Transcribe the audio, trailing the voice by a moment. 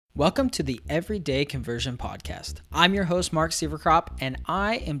Welcome to the Everyday Conversion Podcast. I'm your host, Mark Sieverkrop, and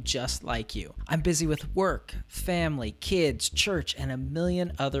I am just like you. I'm busy with work, family, kids, church, and a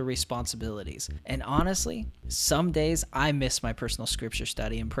million other responsibilities. And honestly, some days I miss my personal scripture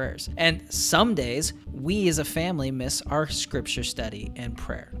study and prayers. And some days we as a family miss our scripture study and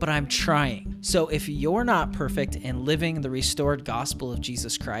prayer. But I'm trying. So if you're not perfect in living the restored gospel of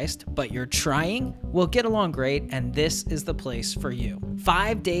Jesus Christ, but you're trying, we'll get along great, and this is the place for you.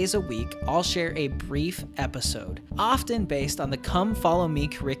 5 days a week, I'll share a brief episode, often based on the Come Follow Me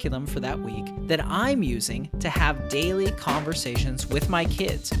curriculum for that week that I'm using to have daily conversations with my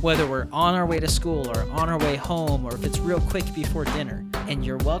kids, whether we're on our way to school or on our way home, or if it's real quick before dinner. And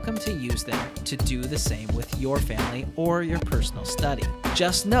you're welcome to use them to do the same with your family or your personal study.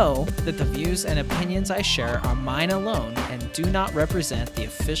 Just know that the views and opinions I share are mine alone and do not represent the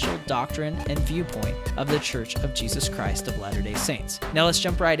official doctrine and viewpoint of the Church of Jesus Christ of Latter-day Saints. Now let's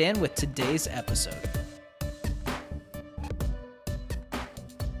jump right in with today's episode.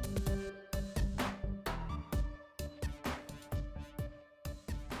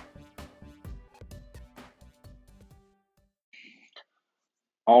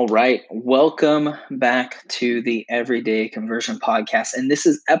 All right, welcome back to the Everyday Conversion Podcast. And this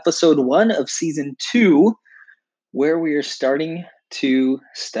is episode 1 of season 2, where we are starting to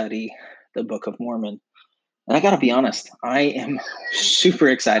study the Book of Mormon. And I got to be honest, I am super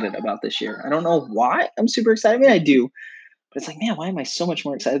excited about this year. I don't know why I'm super excited. I mean, I do, but it's like, man, why am I so much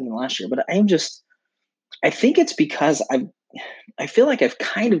more excited than last year? But I think it's because I feel like I've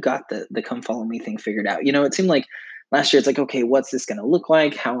kind of got the Come Follow Me thing figured out. You know, it seemed like last year it's like, okay, what's this going to look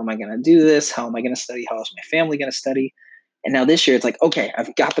like? How am I going to do this? How am I going to study? How is my family going to study? And now this year it's like, okay,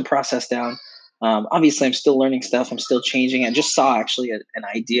 I've got the process down. Obviously, I'm still learning stuff. I'm still changing. I just saw actually an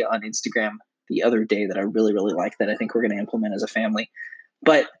idea on Instagram the other day that I really, really like that I think we're going to implement as a family.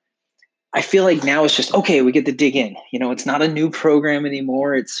 But I feel like now it's just, okay, we get to dig in. You know, it's not a new program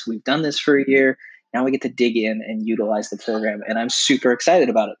anymore. We've done this for a year. Now we get to dig in and utilize the program. And I'm super excited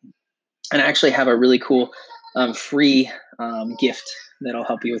about it. And I actually have a really cool free gift that'll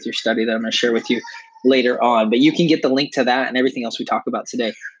help you with your study that I'm going to share with you later on. But you can get the link to that and everything else we talk about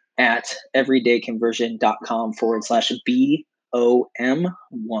today at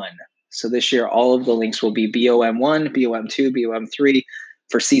everydayconversion.com/BOM1. So this year, all of the links will be BOM1, BOM2, BOM3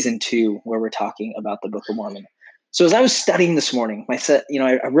 for season 2, where we're talking about the Book of Mormon. So as I was studying this morning,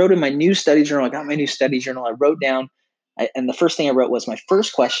 I wrote in my new study journal. I got my new study journal. I wrote down, and the first thing I wrote was, my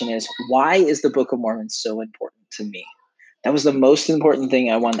first question is, why is the Book of Mormon so important to me? That was the most important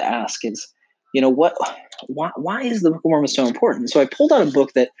thing I wanted to ask is, why is the Book of Mormon so important? So I pulled out a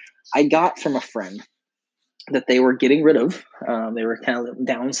book that I got from a friend that they were getting rid of. They were kind of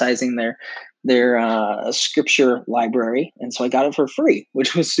downsizing their scripture library. And so I got it for free,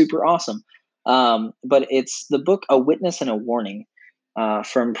 which was super awesome. But it's the book, A Witness and a Warning,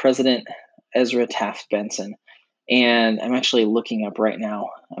 from President Ezra Taft Benson. And I'm actually looking up right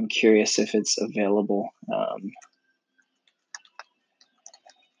now. I'm curious if it's available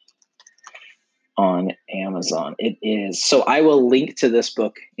on Amazon. It is. So I will link to this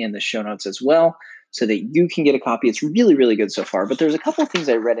book in the show notes as well, so that you can get a copy. It's really, really good so far. But there's a couple of things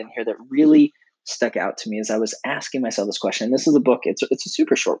I read in here that really stuck out to me as I was asking myself this question. And this is a book. It's a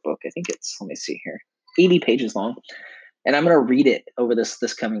super short book. I think it's, let me see here, 80 pages long. And I'm going to read it over this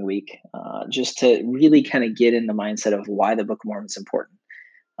coming week, just to really kind of get in the mindset of why the Book of Mormon is important,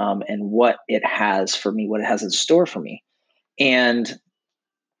 and what it has for me, what it has in store for me. And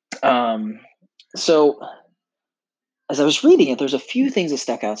so as I was reading it, there's a few things that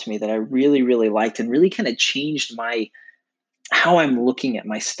stuck out to me that I really, really liked and really kind of changed how I'm looking at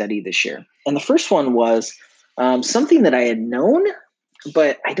my study this year. And the first one was something that I had known,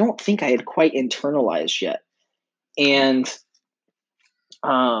 but I don't think I had quite internalized yet. And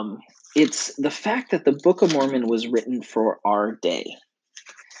it's the fact that the Book of Mormon was written for our day.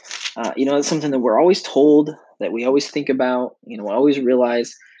 It's something that we're always told, that we always think about, we always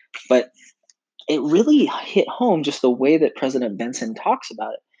realize, but it really hit home just the way that President Benson talks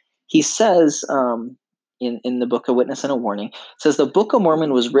about it. He says in the book, A Witness and a Warning, says, the Book of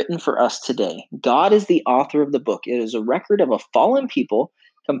Mormon was written for us today. God is the author of the book. It is a record of a fallen people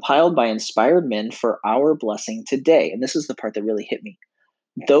compiled by inspired men for our blessing today. And this is the part that really hit me.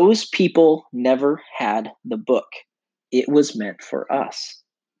 Those people never had the book. It was meant for us.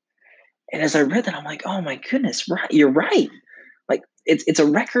 And as I read that, I'm like, oh my goodness, right, you're right. Like it's a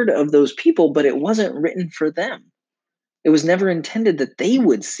record of those people, but it wasn't written for them. It was never intended that they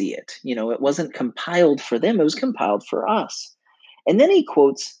would see it. It wasn't compiled for them. It was compiled for us. And then he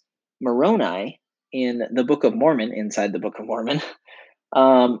quotes Moroni in the Book of Mormon, inside the Book of Mormon,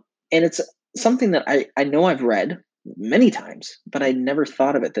 And it's something that I know I've read many times, but I never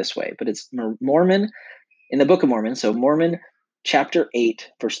thought of it this way. But it's Mormon in the Book of Mormon. So Mormon chapter 8,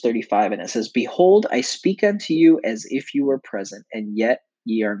 verse 35, and it says, "Behold, I speak unto you as if you were present, and yet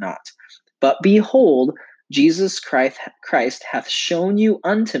ye are not. But behold, Jesus Christ hath shown you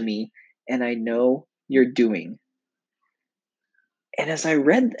unto me, and I know your doing." And as I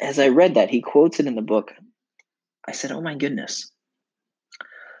read that, he quotes it in the book. I said, "Oh my goodness,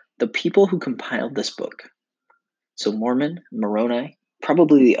 the people who compiled this book." So Mormon, Moroni,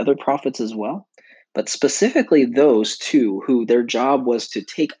 probably the other prophets as well, but specifically those two who their job was to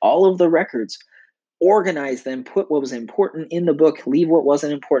take all of the records, organize them, put what was important in the book, leave what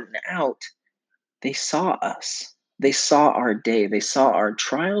wasn't important out. They saw us. They saw our day. They saw our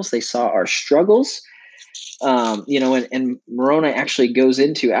trials. They saw our struggles. And Moroni actually goes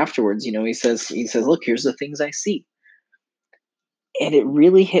into afterwards. He says, "Look, here's the things I see," and it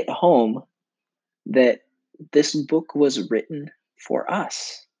really hit home that this book was written for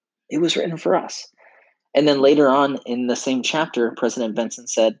us. It was written for us. And then later on in the same chapter, President Benson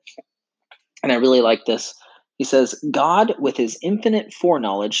said, and I really like this, he says, "God, with his infinite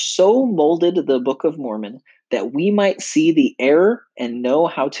foreknowledge, so molded the Book of Mormon that we might see the error and know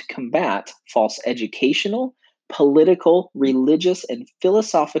how to combat false educational, political, religious, and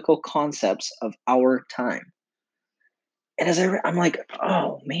philosophical concepts of our time." And I'm like,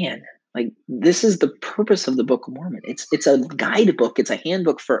 oh man, like this is the purpose of the Book of Mormon. It's a guidebook, it's a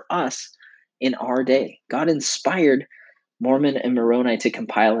handbook for us in our day. God inspired Mormon and Moroni to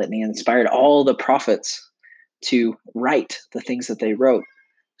compile it, and he inspired all the prophets to write the things that they wrote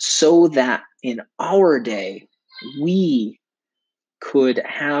so that in our day we could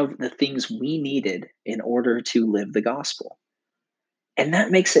have the things we needed in order to live the gospel. And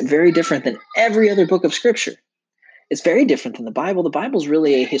that makes it very different than every other book of scripture. It's very different than the Bible. The Bible is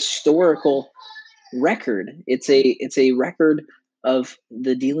really a historical record. It's a record of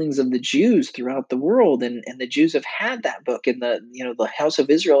the dealings of the Jews throughout the world, and the Jews have had that book, and the house of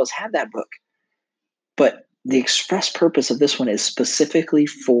Israel has had that book. But the express purpose of this one is specifically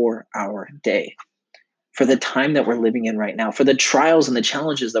for our day, for the time that we're living in right now, for the trials and the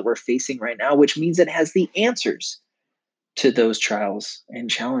challenges that we're facing right now, which means it has the answers to those trials and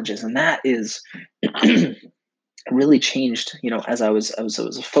challenges. And that is really changed, as I was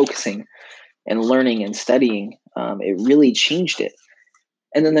focusing and learning and studying. It really changed it.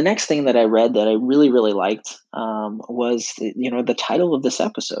 And then the next thing that I read that I really, really liked was the title of this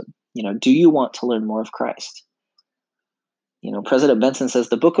episode. Do you want to learn more of Christ? President Benson says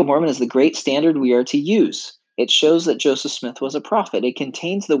the Book of Mormon is the great standard we are to use. It shows that Joseph Smith was a prophet. It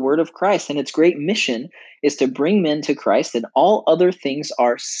contains the word of Christ, and its great mission is to bring men to Christ, and all other things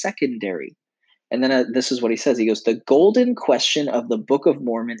are secondary. And then this is what he says. He goes, "The golden question of the Book of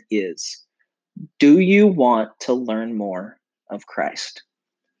Mormon is, do you want to learn more of Christ?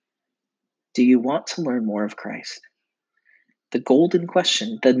 Do you want to learn more of Christ?" The golden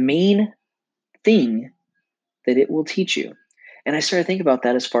question, the main thing that it will teach you. And I started thinking about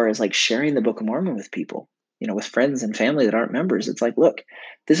that as far as like sharing the Book of Mormon with people, with friends and family that aren't members. It's like, look,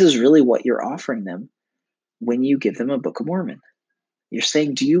 this is really what you're offering them when you give them a Book of Mormon. You're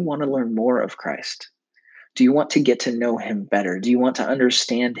saying, do you want to learn more of Christ? Do you want to get to know him better? Do you want to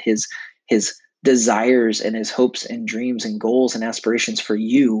understand his desires and his hopes and dreams and goals and aspirations for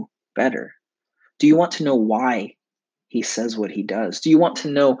you better? Do you want to know why he says what he does? Do you want to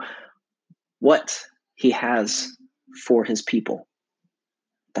know what he has for his people?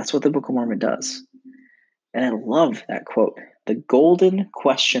 That's what the Book of Mormon does. And I love that quote. The golden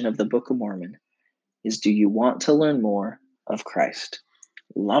question of the Book of Mormon is, do you want to learn more of Christ?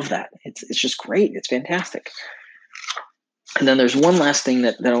 Love that. It's just great. It's fantastic. And then there's one last thing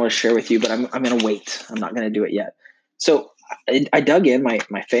that I want to share with you, but I'm going to wait. I'm not going to do it yet. So I dug in. My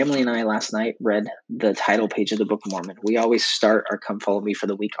family and I last night read the title page of the Book of Mormon. We always start our Come Follow Me for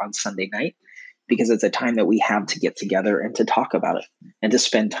the week on Sunday night because it's a time that we have to get together and to talk about it and to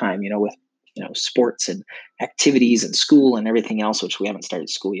spend time, with sports and activities and school and everything else, which we haven't started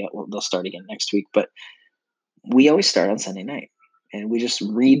school yet. Well, they'll start again next week, but we always start on Sunday night. And we just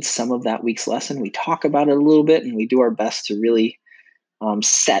read some of that week's lesson. We talk about it a little bit, and we do our best to really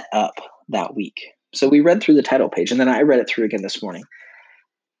set up that week. So we read through the title page, and then I read it through again this morning.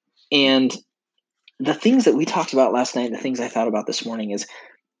 And the things that we talked about last night, the things I thought about this morning is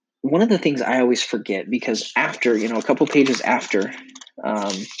one of the things I always forget, because after, a couple pages after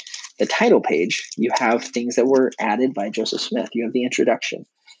the title page, you have things that were added by Joseph Smith. You have the introduction,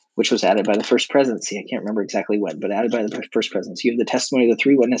 which was added by the First Presidency. I can't remember exactly when, but added by the First Presidency. You have the testimony of the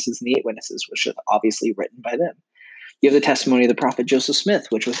 3 witnesses and the 8 witnesses, which is obviously written by them. You have the testimony of the prophet Joseph Smith,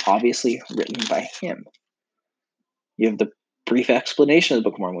 which was obviously written by him. You have the brief explanation of the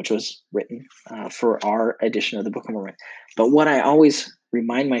Book of Mormon, which was written for our edition of the Book of Mormon. But what I always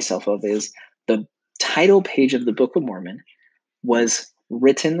remind myself of is the title page of the Book of Mormon was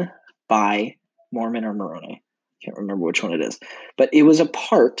written by Mormon or Moroni. Can't remember which one it is, but it was a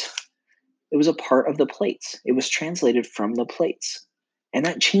part of the plates. It was translated from the plates. And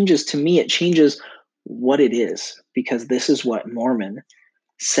that changes, to me, it changes what it is, because this is what Mormon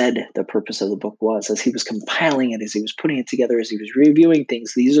said the purpose of the book was. As he was compiling it, as he was putting it together, as he was reviewing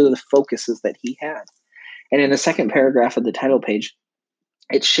things, these are the focuses that he had. And in the second paragraph of the title page,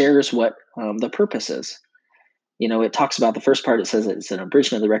 it shares what the purpose is. It talks about the first part. It says it's an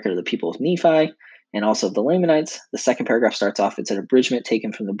abridgment of the record of the people of Nephi and also of the Lamanites. The second paragraph starts off, it's an abridgment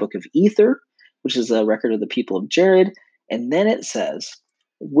taken from the book of Ether, which is a record of the people of Jared. And then it says,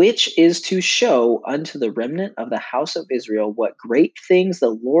 which is to show unto the remnant of the house of Israel what great things the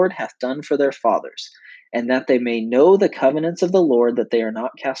Lord hath done for their fathers, and that they may know the covenants of the Lord, that they are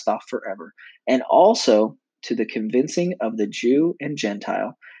not cast off forever, and also to the convincing of the Jew and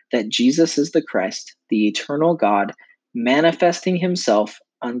Gentile that Jesus is the Christ, the eternal God, manifesting himself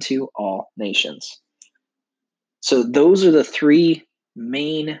unto all nations. So those are the three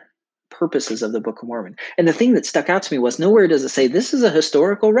main purposes of the Book of Mormon. And the thing that stuck out to me was nowhere does it say this is a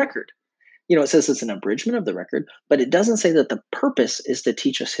historical record. It says it's an abridgment of the record, but it doesn't say that the purpose is to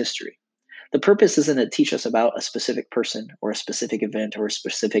teach us history. The purpose isn't to teach us about a specific person or a specific event or a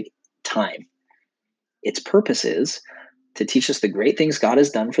specific time. Its purpose is to teach us the great things God has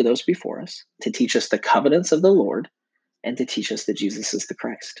done for those before us, to teach us the covenants of the Lord, and to teach us that Jesus is the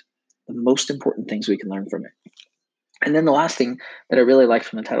Christ. The most important things we can learn from it. And then the last thing that I really like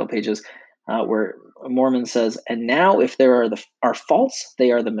from the title page is where Mormon says, and now if there are faults,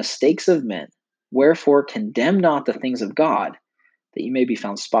 they are the mistakes of men. Wherefore condemn not the things of God, that you may be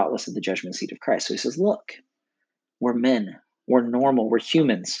found spotless at the judgment seat of Christ. So he says, look, we're men, we're normal, we're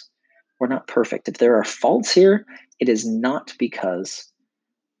humans. We're not perfect. If there are faults here, it is not because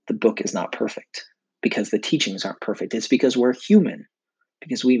the book is not perfect, because the teachings aren't perfect. It's because we're human,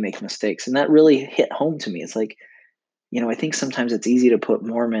 because we make mistakes. And that really hit home to me. It's like, I think sometimes it's easy to put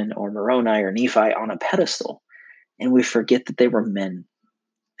Mormon or Moroni or Nephi on a pedestal, and we forget that they were men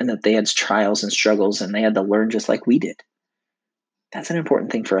and that they had trials and struggles and they had to learn just like we did. That's an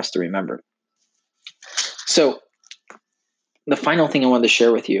important thing for us to remember. So the final thing I wanted to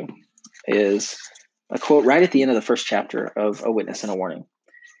share with you is a quote right at the end of the first chapter of A Witness and a Warning.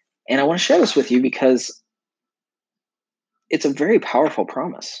 And I want to share this with you because it's a very powerful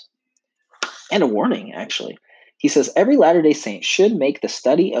promise and a warning, actually. He says, every Latter-day Saint should make the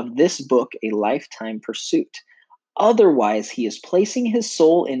study of this book a lifetime pursuit. Otherwise, he is placing his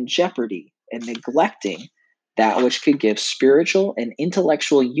soul in jeopardy and neglecting that which could give spiritual and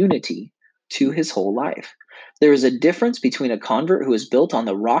intellectual unity to his whole life. There is a difference between a convert who is built on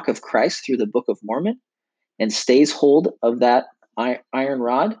the rock of Christ through the Book of Mormon and stays hold of that iron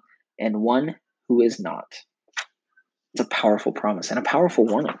rod, and one who is not. It's a powerful promise and a powerful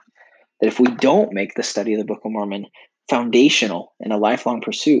warning that if we don't make the study of the Book of Mormon foundational in a lifelong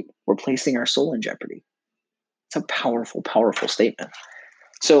pursuit, we're placing our soul in jeopardy. It's a powerful, powerful statement.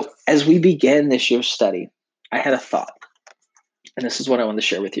 So as we begin this year's study, I had a thought, and this is what I want to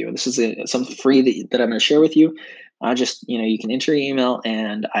share with you. This is something free that I'm going to share with you. You can enter your email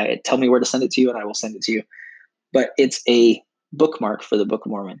and tell me where to send it to you, and I will send it to you. But it's a bookmark for the Book of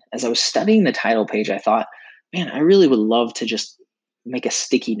Mormon. As I was studying the title page, I thought, man, I really would love to just make a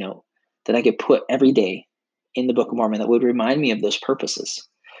sticky note that I could put every day in the Book of Mormon that would remind me of those purposes,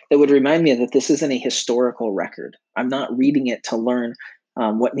 that would remind me that this isn't a historical record. I'm not reading it to learn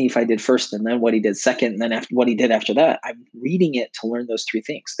what Nephi did first and then what he did second and then what he did after that. I'm reading it to learn those three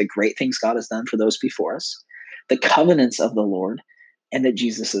things: the great things God has done for those before us, the covenants of the Lord, and that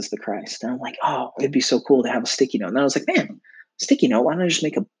Jesus is the Christ. And I'm like, oh, it'd be so cool to have a sticky note. And I was like, man, sticky note, why don't I just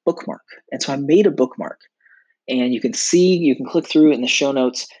make a bookmark? And so I made a bookmark. And you can click through in the show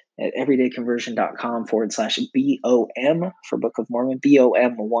notes at everydayconversion.com/BOM for Book of Mormon,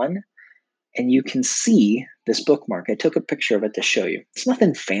 BOM1. And you can see this bookmark. I took a picture of it to show you. It's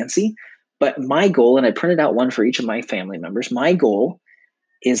nothing fancy, but my goal, and I printed out one for each of my family members, my goal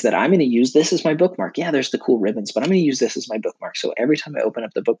is that I'm going to use this as my bookmark. Yeah, there's the cool ribbons, but I'm going to use this as my bookmark. So every time I open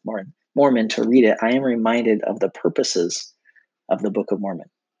up the Book of Mormon to read it, I am reminded of the purposes of the Book of Mormon.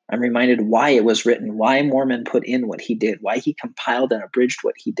 I'm reminded why it was written, why Mormon put in what he did, why he compiled and abridged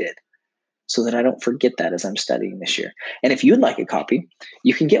what he did, so that I don't forget that as I'm studying this year. And if you'd like a copy,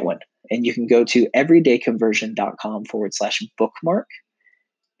 you can get one. And you can go to everydayconversion.com/bookmark.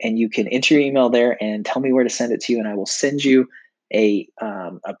 and you can enter your email there and tell me where to send it to you, and I will send you a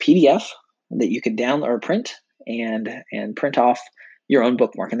PDF that you can download or print and print off your own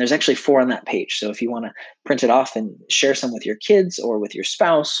bookmark. And there's actually 4 on that page. So if you want to print it off and share some with your kids or with your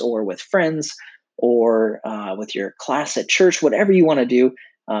spouse or with friends or with your class at church, whatever you want to do,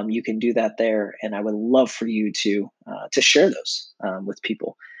 you can do that there. And I would love for you to share those with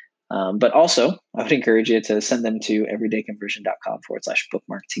people. But also, I would encourage you to send them to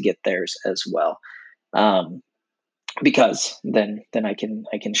everydayconversion.com/bookmark to get theirs as well. Because then I can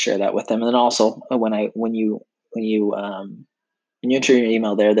share that with them. And then also when you enter your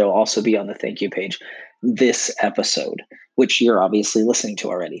email there will also be on the thank you page this episode, which you're obviously listening to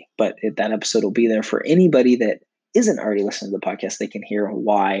already. But that episode will be there for anybody that isn't already listening to the podcast. They can hear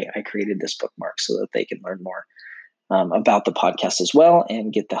why I created this bookmark so that they can learn more about the podcast as well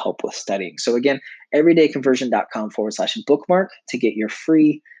and get the help with studying. So again, everydayconversion.com/bookmark to get your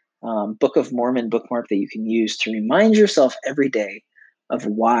free Book of Mormon bookmark that you can use to remind yourself every day of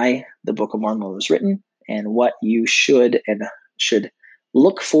why the Book of Mormon was written and what you should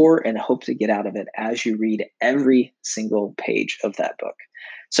look for and hope to get out of it as you read every single page of that book.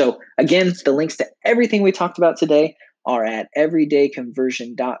 So again, the links to everything we talked about today are at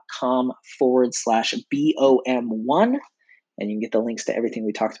everydayconversion.com/BOM1. And you can get the links to everything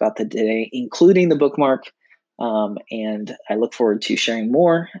we talked about today, including the bookmark. And I look forward to sharing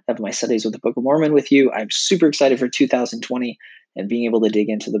more of my studies with the Book of Mormon with you. I'm super excited for 2020 and being able to dig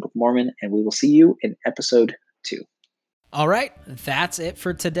into the Book of Mormon. And we will see you in episode 2. All right, that's it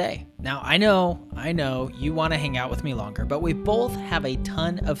for today. Now, I know you want to hang out with me longer, but we both have a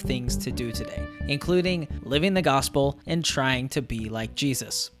ton of things to do today, including living the gospel and trying to be like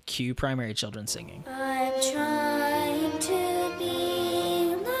Jesus. Cue primary children singing. I'm trying to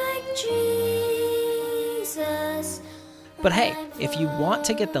be like Jesus. But hey, if you want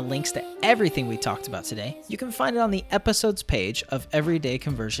to get the links to everything we talked about today, you can find it on the episodes page of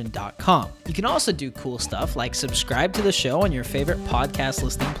everydayconversion.com. You can also do cool stuff like subscribe to the show on your favorite podcast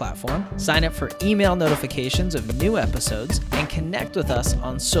listening platform, sign up for email notifications of new episodes, and connect with us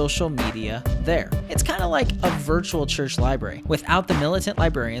on social media there. It's kind of like a virtual church library without the militant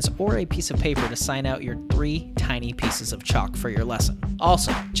librarians or a piece of paper to sign out your 3 tiny pieces of chalk for your lesson.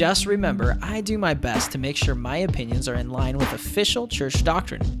 Also, just remember, I do my best to make sure my opinions are in line with official church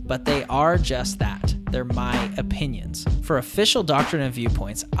doctrine, but they are just that. They're my opinions. For official doctrine and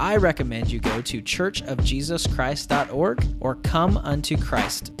viewpoints, I recommend you go to churchofjesuschrist.org or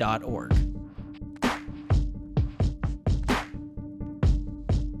comeuntochrist.org.